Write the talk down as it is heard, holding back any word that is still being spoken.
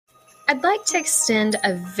I'd like to extend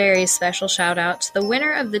a very special shout out to the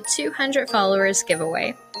winner of the 200 followers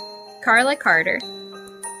giveaway, Carla Carter.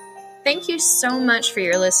 Thank you so much for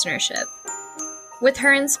your listenership. With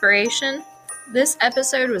her inspiration, this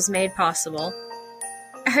episode was made possible.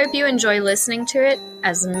 I hope you enjoy listening to it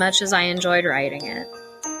as much as I enjoyed writing it.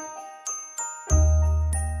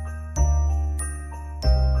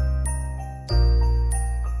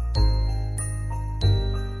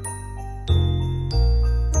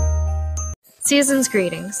 Season's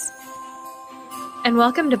greetings, and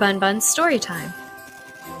welcome to Bun Bun's Storytime,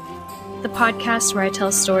 the podcast where I tell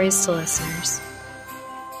stories to listeners.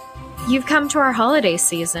 You've come to our holiday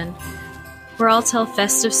season, where I'll tell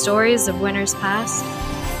festive stories of winters past,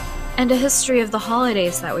 and a history of the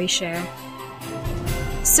holidays that we share.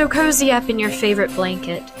 So cozy up in your favorite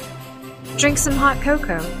blanket, drink some hot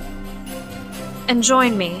cocoa, and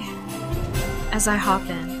join me as I hop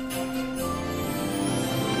in.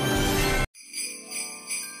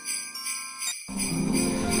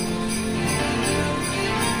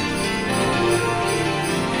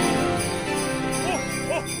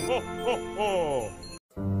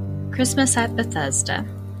 Christmas at Bethesda.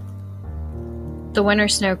 The winter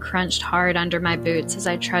snow crunched hard under my boots as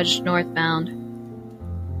I trudged northbound.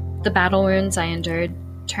 The battle wounds I endured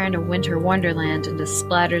turned a winter wonderland into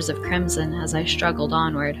splatters of crimson as I struggled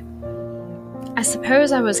onward. I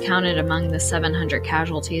suppose I was counted among the 700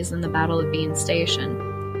 casualties in the Battle of Bean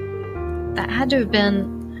Station. That had to have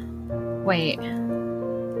been... Wait,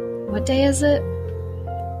 what day is it?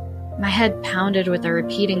 My head pounded with a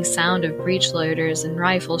repeating sound of breech loaders and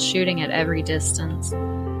rifles shooting at every distance.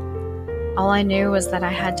 All I knew was that I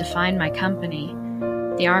had to find my company,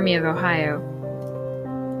 the Army of Ohio.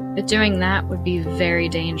 But doing that would be very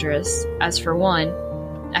dangerous, as for one,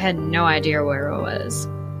 I had no idea where I was.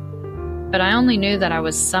 But I only knew that I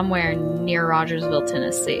was somewhere near Rogersville,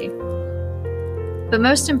 Tennessee. But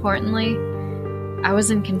most importantly, I was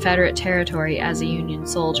in Confederate territory as a Union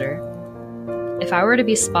soldier. If I were to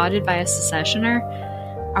be spotted by a secessioner,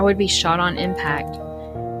 I would be shot on impact,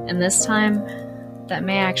 and this time, that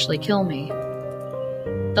may actually kill me.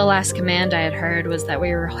 The last command I had heard was that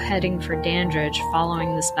we were heading for Dandridge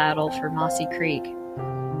following this battle for Mossy Creek.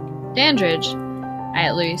 Dandridge, I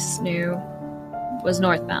at least knew, was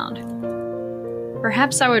northbound.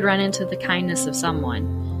 Perhaps I would run into the kindness of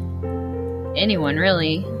someone. Anyone,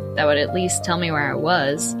 really, that would at least tell me where I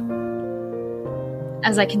was.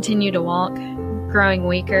 As I continued to walk, growing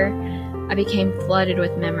weaker, I became flooded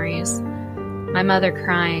with memories. My mother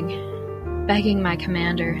crying, begging my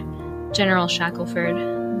commander, General Shackelford,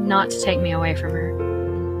 not to take me away from her.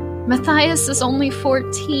 "Matthias is only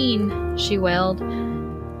 14, she wailed.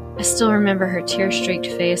 I still remember her tear-streaked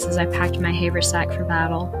face as I packed my haversack for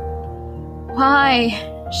battle.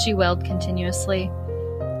 "Why?" she wailed continuously.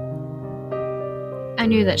 I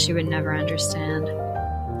knew that she would never understand.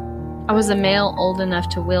 I was a male old enough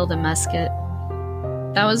to wield a musket.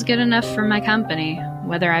 That was good enough for my company,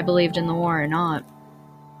 whether I believed in the war or not.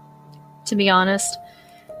 To be honest,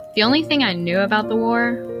 the only thing I knew about the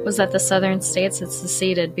war was that the southern states had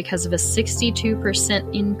seceded because of a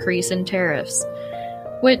 62% increase in tariffs,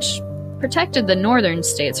 which protected the northern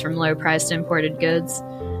states from low-priced imported goods,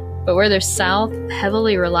 but where the South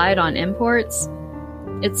heavily relied on imports,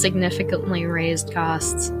 it significantly raised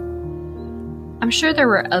costs. I'm sure there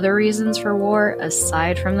were other reasons for war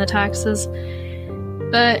aside from the taxes,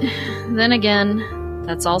 but then again,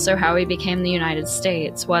 that's also how we became the United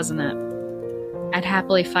States, wasn't it? I'd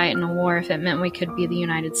happily fight in a war if it meant we could be the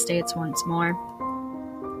United States once more.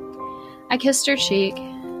 I kissed her cheek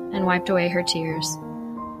and wiped away her tears.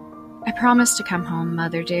 I promised to come home,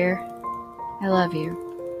 Mother dear. I love you.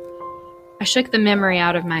 I shook the memory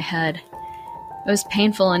out of my head. It was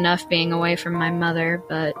painful enough being away from my mother,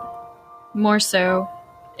 but more so,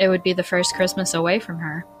 it would be the first Christmas away from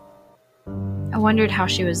her. I wondered how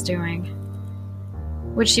she was doing.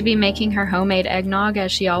 Would she be making her homemade eggnog as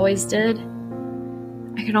she always did?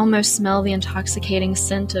 I could almost smell the intoxicating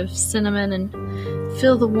scent of cinnamon and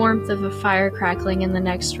feel the warmth of a fire crackling in the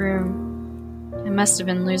next room. I must have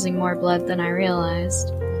been losing more blood than I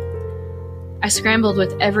realized. I scrambled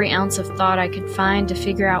with every ounce of thought I could find to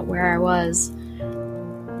figure out where I was.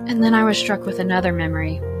 And then I was struck with another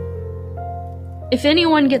memory. If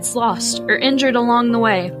anyone gets lost or injured along the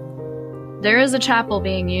way, there is a chapel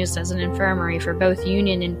being used as an infirmary for both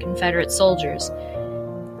Union and Confederate soldiers.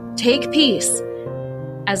 Take peace,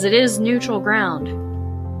 as it is neutral ground.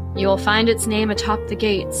 You will find its name atop the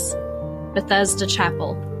gates, Bethesda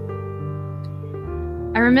Chapel.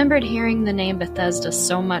 I remembered hearing the name Bethesda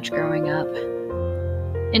so much growing up.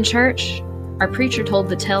 In church, Our preacher told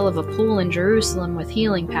the tale of a pool in Jerusalem with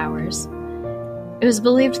healing powers. It was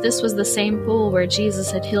believed this was the same pool where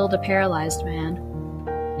Jesus had healed a paralyzed man.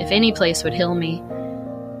 If any place would heal me,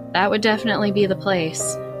 that would definitely be the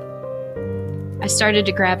place. I started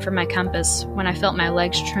to grab for my compass when I felt my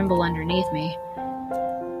legs tremble underneath me.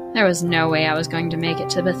 There was no way I was going to make it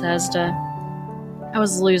to Bethesda. I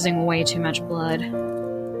was losing way too much blood.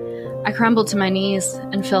 I crumbled to my knees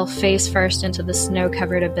and fell face first into the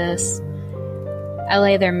snow-covered abyss. I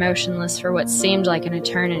lay there motionless for what seemed like an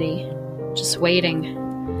eternity, just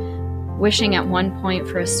waiting, wishing at one point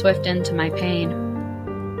for a swift end to my pain.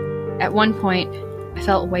 At one point, I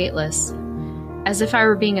felt weightless, as if I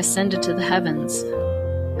were being ascended to the heavens,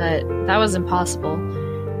 but that was impossible,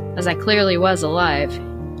 as I clearly was alive,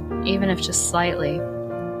 even if just slightly.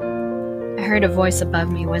 I heard a voice above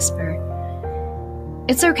me whisper,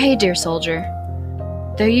 "It's okay, dear soldier.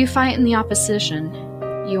 Though you fight in the opposition,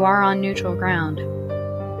 you are on neutral ground."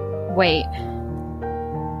 Wait,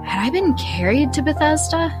 had I been carried to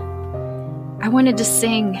Bethesda? I wanted to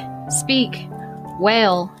sing, speak,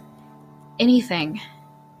 wail, anything,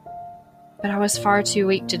 but I was far too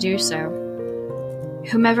weak to do so.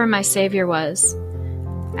 Whomever my savior was,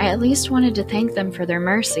 I at least wanted to thank them for their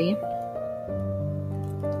mercy.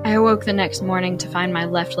 I awoke the next morning to find my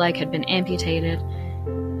left leg had been amputated,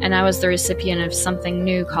 and I was the recipient of something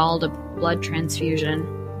new called a blood transfusion,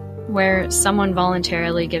 where someone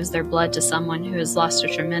voluntarily gives their blood to someone who has lost a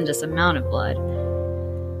tremendous amount of blood.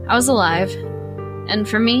 I was alive, and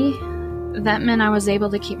for me, that meant I was able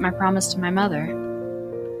to keep my promise to my mother.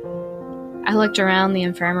 I looked around the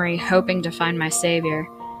infirmary hoping to find my savior.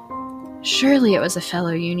 Surely it was a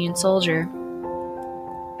fellow Union soldier.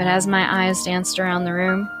 But as my eyes danced around the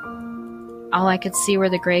room, all I could see were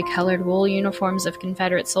the gray-colored wool uniforms of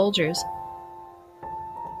Confederate soldiers.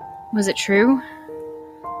 Was it true?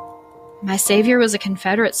 My savior was a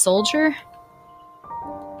Confederate soldier?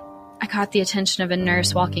 I caught the attention of a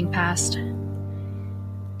nurse walking past.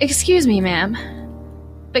 "Excuse me, ma'am,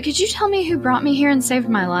 but could you tell me who brought me here and saved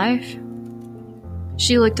my life?"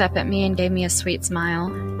 She looked up at me and gave me a sweet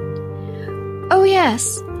smile. "Oh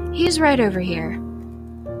yes, he's right over here."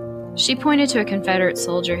 She pointed to a Confederate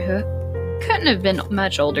soldier who couldn't have been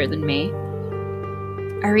much older than me.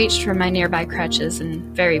 I reached for my nearby crutches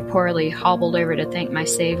and very poorly hobbled over to thank my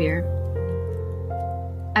savior.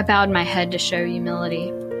 I bowed my head to show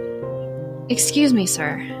humility. "Excuse me,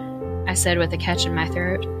 sir," I said with a catch in my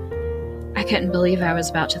throat. I couldn't believe I was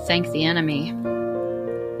about to thank the enemy.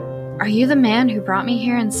 "Are you the man who brought me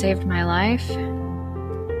here and saved my life?"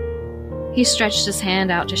 He stretched his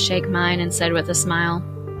hand out to shake mine and said with a smile,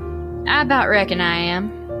 "I about reckon I am.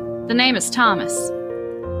 The name is Thomas."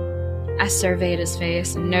 I surveyed his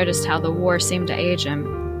face and noticed how the war seemed to age him.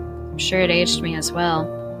 I'm sure it aged me as well.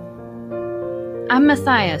 "I'm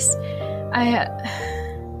Matthias. I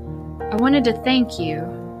wanted to thank you,"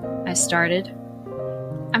 I started.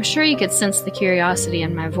 I'm sure you could sense the curiosity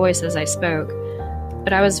in my voice as I spoke,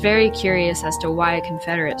 but I was very curious as to why a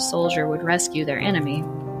Confederate soldier would rescue their enemy.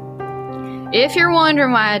 "If you're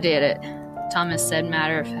wondering why I did it," Thomas said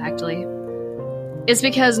matter-of-factly, "it's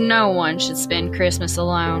because no one should spend Christmas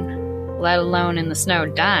alone, let alone in the snow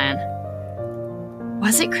dying."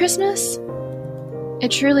 Was it Christmas? It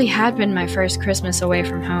truly had been my first Christmas away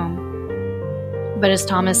from home. But as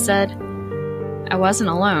Thomas said, I wasn't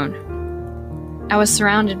alone. I was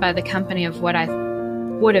surrounded by the company of what I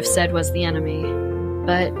would have said was the enemy,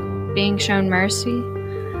 but being shown mercy,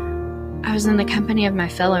 I was in the company of my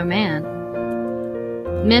fellow man.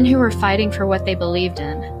 Men who were fighting for what they believed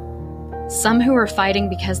in. Some who were fighting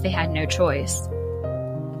because they had no choice.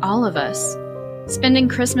 All of us, spending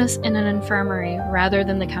Christmas in an infirmary rather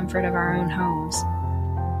than the comfort of our own homes.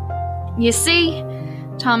 "You see,"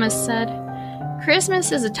 Thomas said,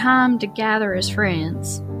 "Christmas is a time to gather as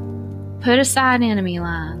friends. Put aside enemy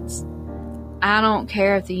lines. I don't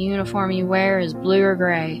care if the uniform you wear is blue or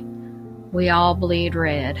gray. We all bleed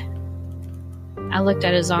red." I looked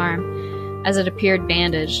at his arm as it appeared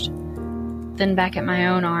bandaged, then back at my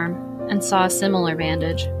own arm and saw a similar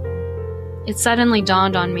bandage. It suddenly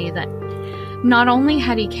dawned on me that not only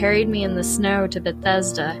had he carried me in the snow to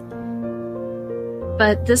Bethesda,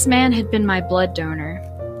 but this man had been my blood donor.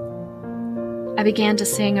 I began to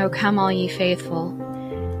sing "O Come All Ye Faithful,"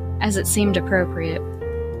 as it seemed appropriate.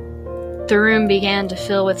 The room began to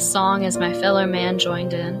fill with song as my fellow man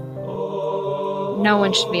joined in. No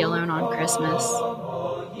one should be alone on Christmas,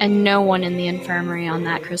 and no one in the infirmary on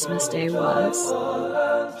that Christmas day was.